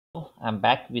I'm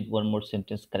back with one more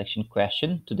sentence correction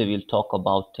question. Today we'll talk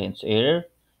about tense error.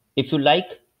 If you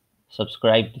like,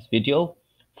 subscribe this video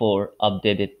for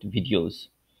updated videos.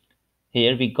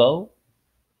 Here we go.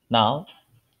 Now,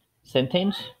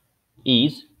 sentence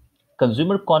is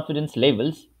consumer confidence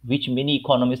levels, which many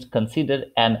economists consider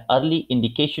an early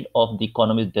indication of the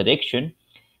economy's direction,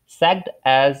 sagged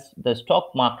as the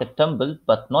stock market tumbled,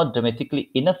 but not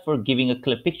dramatically enough for giving a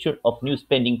clear picture of new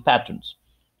spending patterns.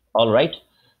 All right.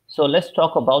 So let's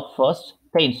talk about first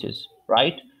tenses,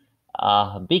 right?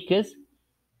 Because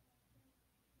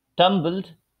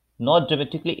tumbled, not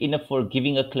dramatically enough for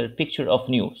giving a clear picture of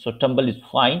new. So tumble is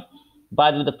fine,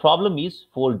 but the problem is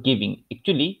for giving.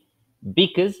 Actually,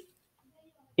 because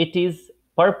it is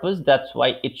purpose, that's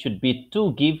why it should be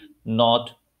to give,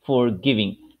 not for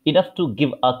giving. Enough to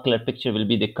give a clear picture will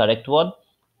be the correct one.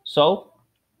 So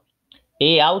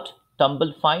A out,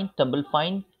 tumble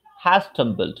fine, has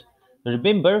tumbled.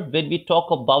 Remember, when we talk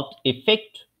about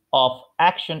effect of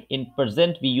action in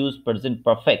present, we use present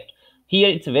perfect. Here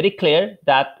it's very clear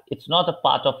that it's not a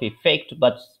part of effect,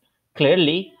 but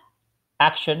clearly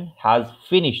action has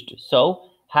finished. So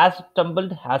has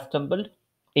tumbled,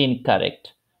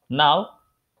 incorrect. Now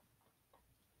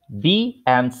B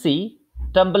and C,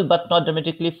 tumble but not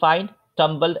dramatically fine,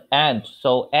 tumbled and.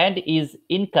 So and is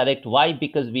incorrect. Why?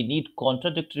 Because we need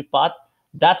contradictory part.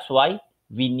 That's why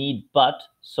we need but.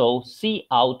 So C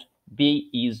out,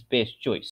 B is best choice.